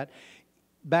staring at,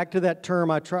 back to that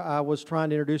term I was trying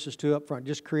to introduce us to up front,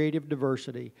 just creative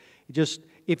diversity. Just,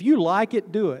 if you like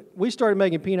it, do it. We started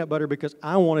making peanut butter because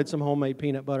I wanted some homemade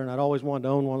peanut butter, and I'd always wanted to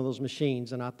own one of those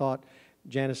machines, and I thought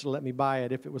Janice would let me buy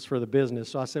it if it was for the business.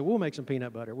 So I said, we'll make some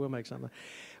peanut butter. We'll make something.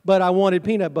 But I wanted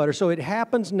peanut butter. So it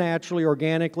happens naturally,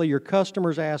 organically. Your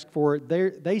customers ask for it.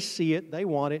 They see it. They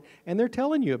want it. And they're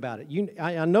telling you about it.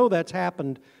 I know that's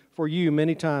happened for you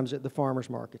many times at the farmers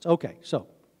markets. Okay, so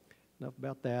enough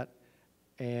about that.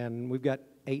 And we've got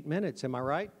 8 minutes. Am I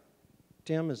right?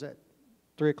 Tim, is that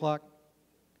 3 o'clock?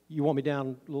 You want me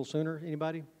down a little sooner?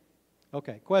 Anybody?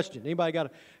 Okay, question. Anybody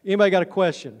got a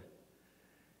question?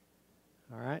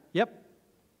 All right. Yep.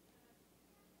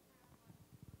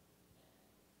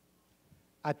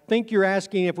 I think you're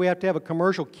asking if we have to have a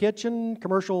commercial kitchen,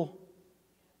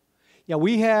 Yeah,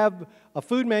 we have a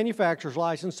food manufacturer's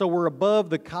license, so we're above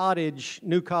the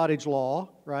new cottage law,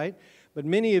 right? But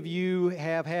many of you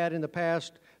have had in the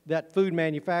past that food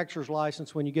manufacturer's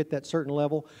license when you get that certain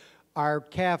level. Our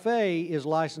cafe is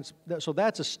licensed, so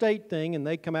that's a state thing, and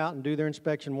they come out and do their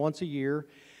inspection once a year.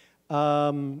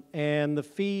 And the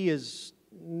fee is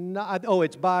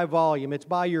it's by volume. It's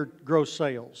by your gross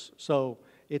sales. So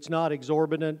it's not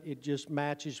exorbitant. It just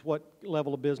matches what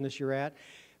level of business you're at.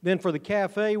 Then for the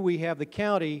cafe, we have the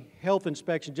county health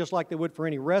inspection, just like they would for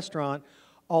any restaurant,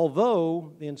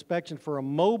 although the inspection for a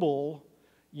mobile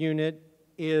unit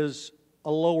is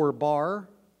a lower bar.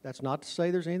 That's not to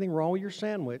say there's anything wrong with your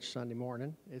sandwich Sunday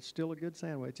morning. It's still a good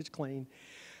sandwich. It's clean.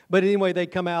 But anyway, they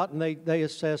come out and they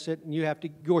assess it, and of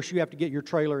course, you have to get your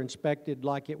trailer inspected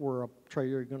like it were a trailer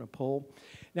you're going to pull.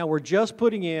 Now, we're just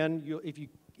putting in,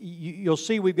 you'll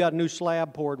see we've got a new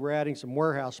slab poured. We're adding some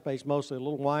warehouse space, mostly a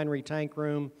little winery tank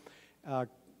room,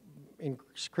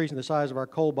 increasing the size of our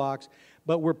cold box.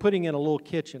 But we're putting in a little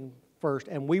kitchen first,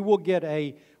 and we will get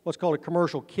what's called a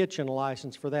commercial kitchen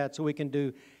license for that, so we can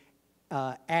do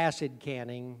acid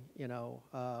canning,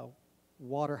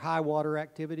 high water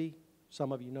activity.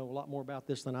 Some of you know a lot more about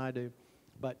this than I do.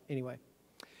 But anyway,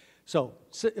 so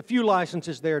a few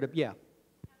licenses there yeah.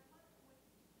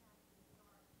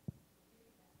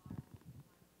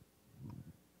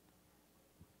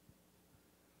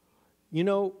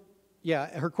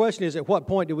 Her question is, at what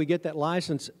point do we get that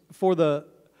license?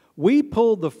 We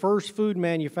pulled the first food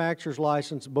manufacturer's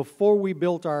license before we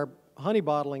built our honey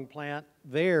bottling plant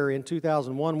there in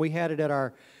 2001. We had it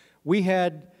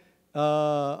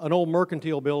an old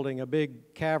mercantile building, a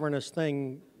big cavernous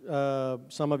thing.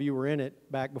 Some of you were in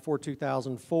it back before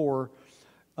 2004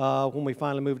 when we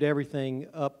finally moved everything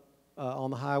up on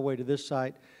the highway to this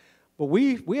site. But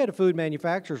we had a food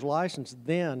manufacturer's license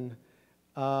then.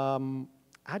 I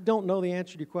don't know the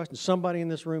answer to your question. Somebody in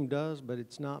this room does, but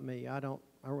it's not me. I don't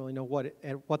really know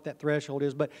what that threshold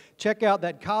is. But check out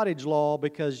that cottage law,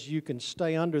 because you can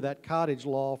stay under that cottage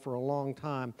law for a long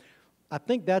time. I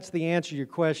think that's the answer to your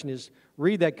question is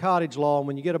read that cottage law, and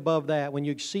when you get above that, when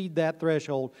you exceed that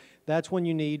threshold, that's when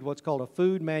you need what's called a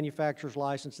food manufacturer's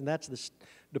license, and that's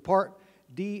the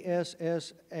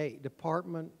DSSA,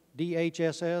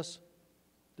 DHSS,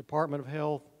 Department of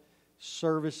Health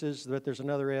Services, but there's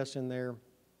another S in there.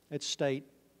 It's state.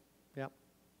 Yeah.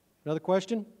 Another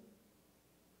question?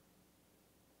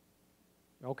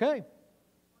 Okay.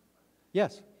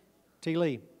 Yes. T.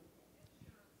 Lee.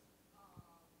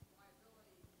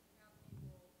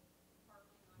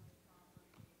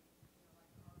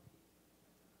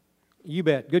 You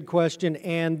bet. Good question.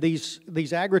 And these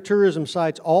agritourism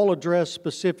sites all address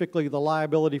specifically the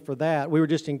liability for that. We were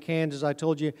just in Kansas, I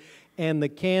told you,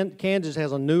 and Kansas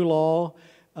has a new law.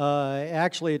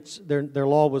 Actually, their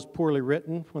law was poorly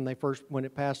written when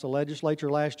it passed the legislature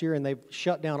last year, and they've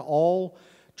shut down all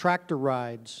tractor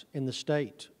rides in the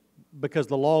state because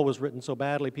the law was written so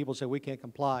badly. People said we can't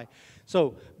comply.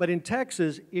 So, but in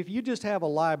Texas, if you just have a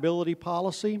liability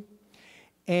policy,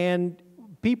 and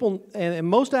people, and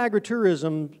most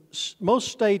agritourism, most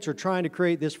states are trying to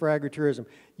create this for agritourism.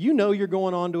 You know you're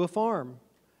going onto a farm.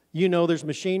 You know there's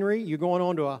machinery. You're going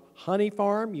onto a honey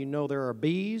farm. You know there are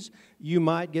bees. You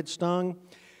might get stung.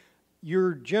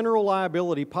 Your general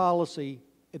liability policy,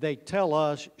 they tell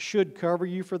us, should cover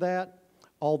you for that,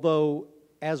 although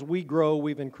as we grow,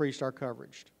 we've increased our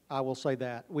coverage. I will say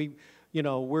that. We're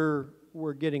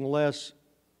getting less,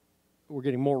 we're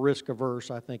getting more risk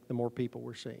averse, I think, the more people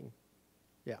we're seeing.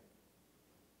 Yeah.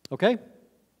 Okay?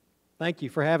 Thank you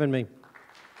for having me.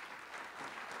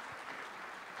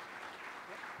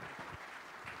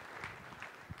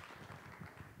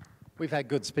 We've had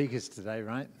good speakers today,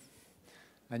 right?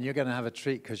 And you're going to have a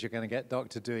treat because you're going to get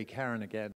Dr. Dewey Karen again.